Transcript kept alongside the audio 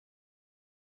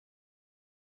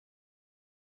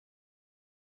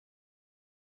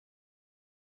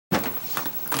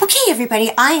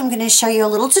everybody, I am going to show you a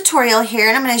little tutorial here,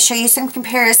 and I'm going to show you some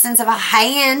comparisons of a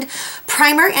high-end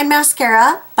primer and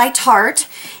mascara by Tarte,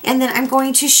 and then I'm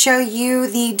going to show you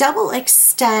the Double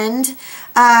Extend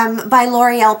by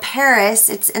L'Oreal Paris.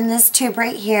 It's in this tube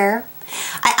right here.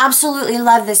 I absolutely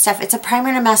love this stuff. It's a primer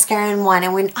and a mascara in one,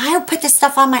 and when I put this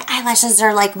stuff on, my eyelashes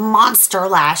are like monster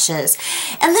lashes.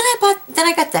 And then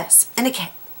I got this in a kit.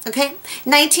 Okay,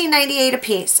 $19.98 a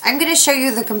piece. I'm going to show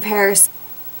you the comparison.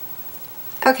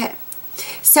 Okay,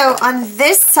 so on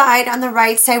this side, on the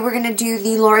right side, we're going to do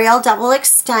the L'Oreal Double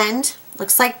Extend.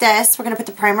 Looks like this. We're going to put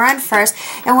the primer on first.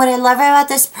 And what I love about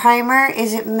this primer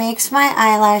is it makes my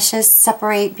eyelashes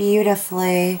separate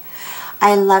beautifully.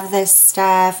 I love this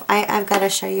stuff. I've got to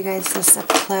show you guys this up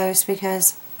close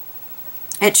because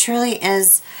it truly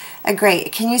is a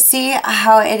great. Can you see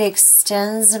how it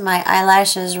extends my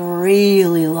eyelashes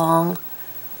really long?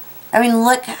 I mean,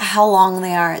 look how long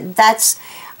they are.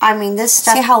 I mean, this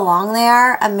stuff, see how long they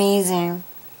are? Amazing.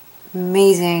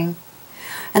 Amazing.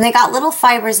 And they got little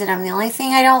fibers in them. The only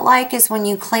thing I don't like is when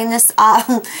you clean this off,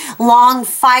 long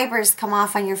fibers come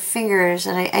off on your fingers,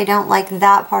 and I don't like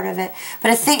that part of it.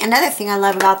 But another thing I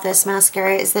love about this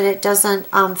mascara is that it doesn't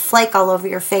flake all over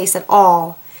your face at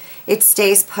all. It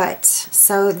stays put.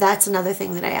 So that's another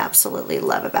thing that I absolutely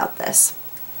love about this.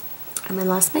 I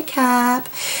lost my cap.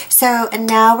 So, and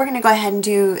now we're going to go ahead and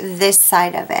do this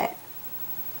side of it.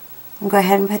 I'll go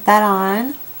ahead and put that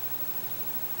on.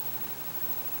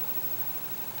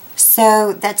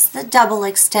 So that's the Double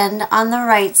Extend on the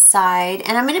right side,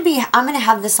 and I'm gonna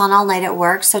have this on all night at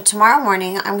work. So tomorrow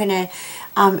morning I'm gonna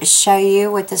show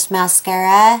you with this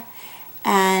mascara,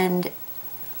 and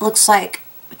looks like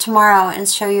tomorrow, and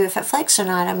show you if it flakes or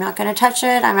not. I'm not gonna touch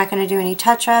it. I'm not gonna do any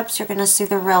touch-ups. You're gonna see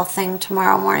the real thing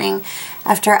tomorrow morning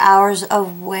after hours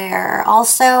of wear.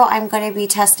 Also, I'm gonna be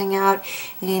testing out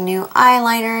any new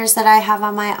eyeliners that I have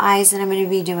on my eyes, and I'm gonna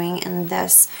be doing in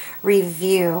this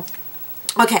review.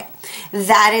 Okay,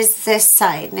 that is this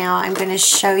side. Now I'm going to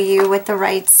show you what the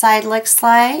right side looks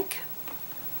like.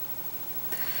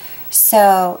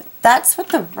 So that's what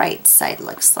the right side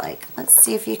looks like. Let's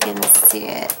see if you can see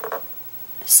it.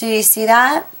 So you see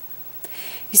that?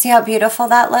 You see how beautiful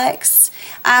that looks?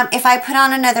 If I put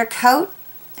on another coat,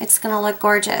 it's going to look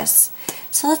gorgeous.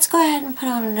 So let's go ahead and put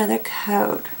on another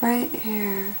coat right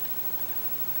here.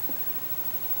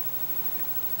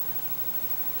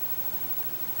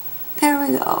 There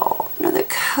we go, another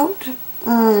coat.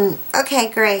 Okay,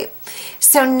 great.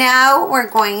 So now we're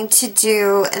going to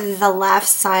do the left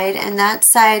side, and that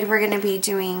side we're going to be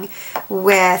doing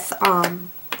with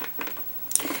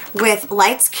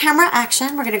Lights, Camera,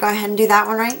 Action. We're going to go ahead and do that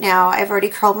one right now. I've already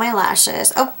curled my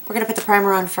lashes. Oh, we're going to put the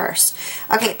primer on first.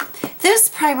 Okay, this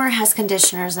primer has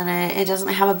conditioners in it. It doesn't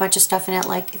have a bunch of stuff in it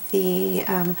like the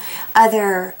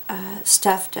other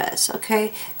stuff does,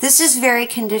 okay? This is very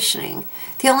conditioning.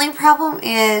 The only problem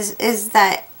is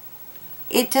that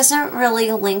it doesn't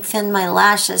really lengthen my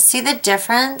lashes. See the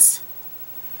difference?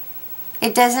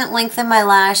 It doesn't lengthen my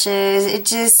lashes. It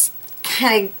just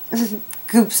kind of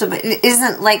goops a bit. It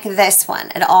isn't like this one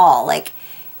at all. Like,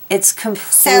 it's completely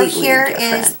different. So here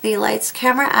is the Lights,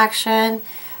 Camera, Action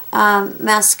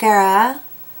mascara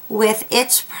with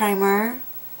its primer.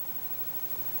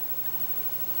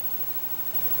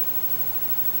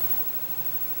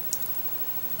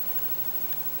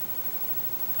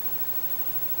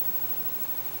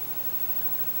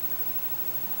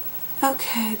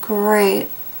 Okay, great.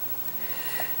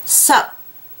 So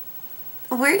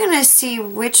we're going to see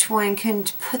which one can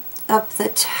put up the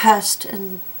test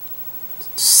and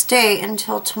stay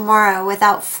until tomorrow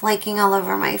without flaking all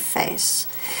over my face.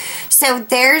 So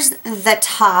there's the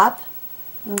top.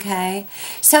 Okay.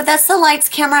 So that's the Lights,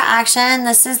 Camera, Action.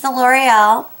 This is the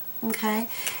L'Oreal. Okay.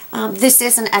 This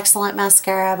is an excellent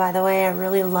mascara, by the way. I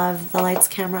really love the Lights,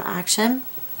 Camera, Action.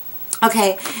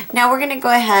 Okay. Now we're going to go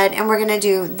ahead and we're going to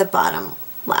do the bottom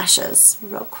lashes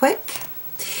real quick.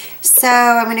 So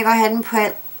I'm going to go ahead and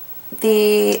put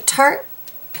the Tarte.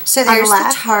 So there's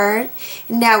the Tarte.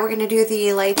 Now we're going to do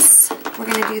the Lights. We're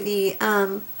going to do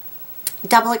the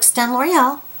Double Extend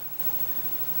L'Oreal.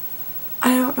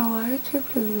 I don't know why I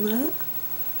keep doing that.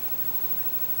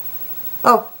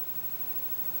 Oh.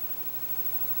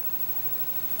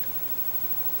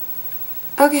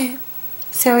 Okay.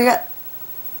 So we got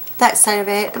that side of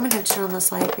it. I'm going to turn on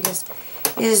this light because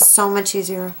it is so much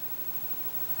easier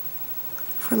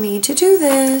for me to do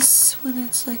this when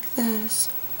it's like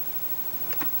this.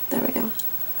 There we go.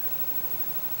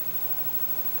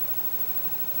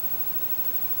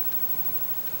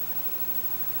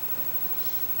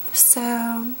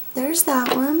 So there's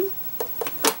that one.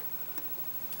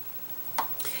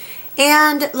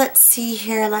 And let's see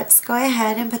here. Let's go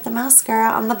ahead and put the mascara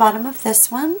on the bottom of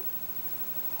this one.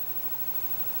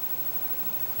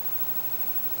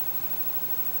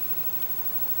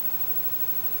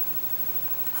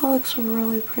 That looks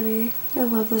really pretty. I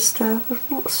love this stuff.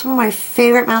 Some of my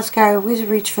favorite mascara. I always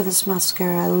reach for this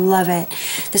mascara. I love it.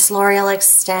 This L'Oreal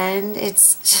Extend.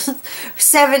 It's just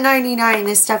 $7.99.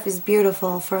 This stuff is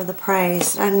beautiful for the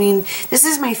price. I mean, this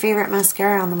is my favorite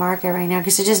mascara on the market right now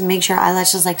because it just makes your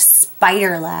eyelashes like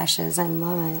spider lashes. I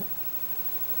love it.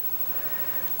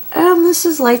 This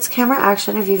is Lights, Camera,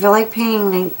 Action. If you feel like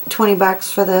paying like 20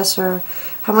 bucks for this or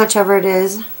how much ever it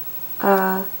is,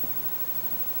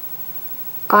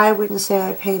 I wouldn't say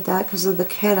I paid that because of the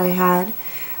kit I had,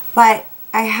 but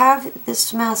I have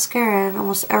this mascara and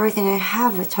almost everything I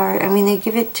have with Tarte. I mean, they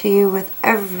give it to you with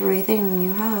everything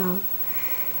you have.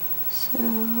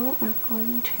 So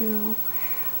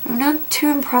I'm not too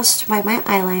impressed by my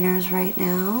eyeliners right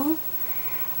now.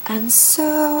 And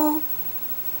so,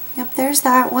 yep, there's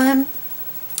that one.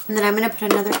 And then I'm going to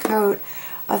put another coat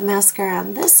of mascara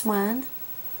on this one.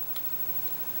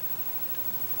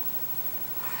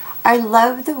 I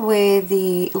love the way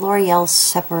the L'Oreal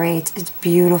separates. It's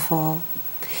beautiful.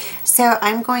 So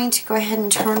I'm going to go ahead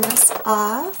and turn this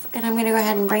off, and I'm going to go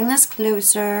ahead and bring this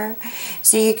closer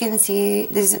so you can see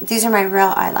these are my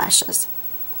real eyelashes.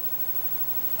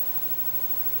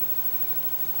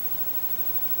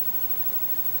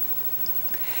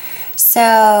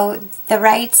 So the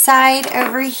right side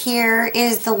over here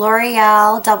is the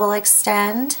L'Oreal Double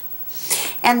Extend,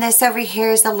 and this over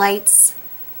here is the Lights,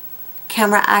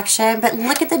 Camera, Action. But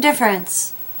look at the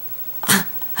difference.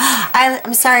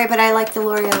 I'm sorry, but I like the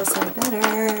L'Oreal side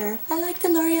better. I like the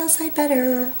L'Oreal side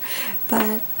better.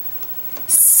 But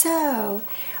so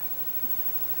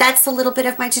that's a little bit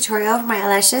of my tutorial for my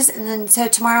eyelashes, and then so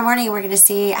tomorrow morning we're going to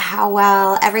see how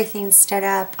well everything stood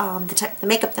up, the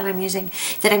makeup that I'm using,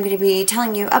 that I'm going to be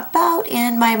telling you about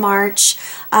in my March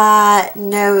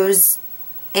no's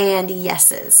and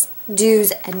yeses,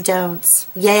 do's and don'ts,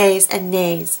 yays and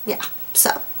nays. Yeah,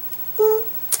 so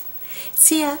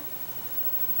see ya.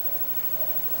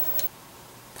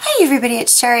 Hi everybody,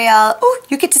 it's Cheryl. Oh,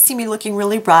 you get to see me looking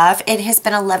really rough. It has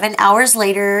been 11 hours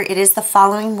later. It is the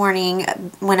following morning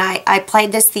when I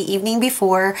applied this the evening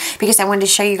before because I wanted to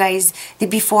show you guys the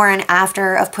before and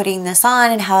after of putting this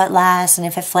on and how it lasts and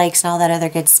if it flakes and all that other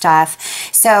good stuff.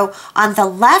 So on the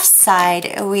left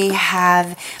side we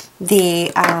have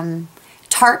the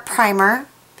Tarte primer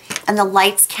and the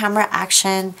Lights, Camera,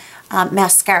 Action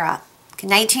mascara.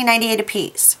 $19.98 a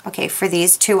piece, okay, for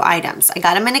these two items. I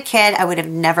got them in a kit. I would have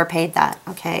never paid that,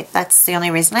 okay? That's the only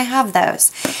reason I have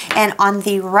those. And on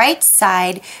the right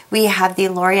side, we have the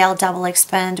L'Oreal Double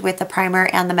Extend with the primer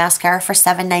and the mascara for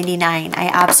 $7.99. I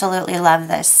absolutely love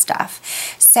this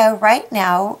stuff. So right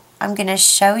now, I'm going to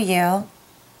show you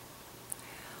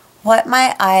what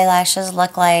my eyelashes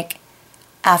look like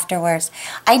afterwards.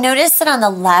 I noticed that on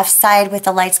the left side with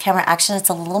the Lights, Camera, Action, it's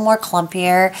a little more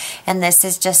clumpier, and this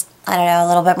is just, I don't know, a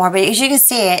little bit more, but as you can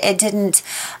see, it didn't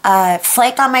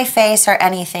flake on my face or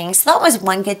anything. So that was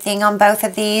one good thing on both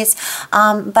of these.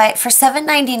 But for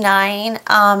 $7.99,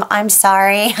 I'm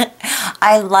sorry.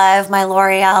 I love my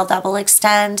L'Oreal Double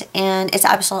Extend, and it's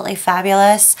absolutely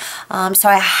fabulous. So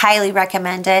I highly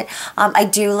recommend it. I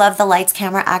do love the Lights,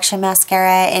 Camera, Action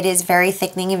mascara. It is very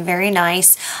thickening and very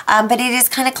nice, but it is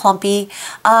kind of clumpy.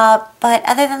 But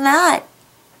other than that,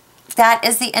 that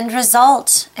is the end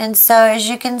result. And so as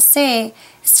you can see, it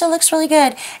still looks really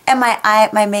good. And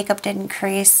my makeup didn't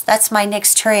crease. That's my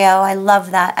NYX Trio. I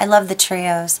love that. I love the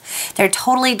trios. They're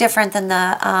totally different than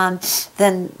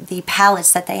the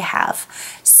palettes that they have.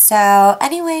 So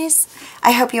anyways,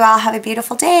 I hope you all have a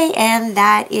beautiful day, and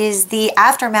that is the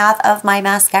aftermath of my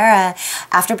mascara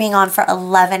after being on for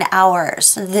 11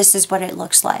 hours. This is what it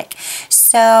looks like.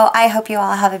 So I hope you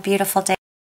all have a beautiful day.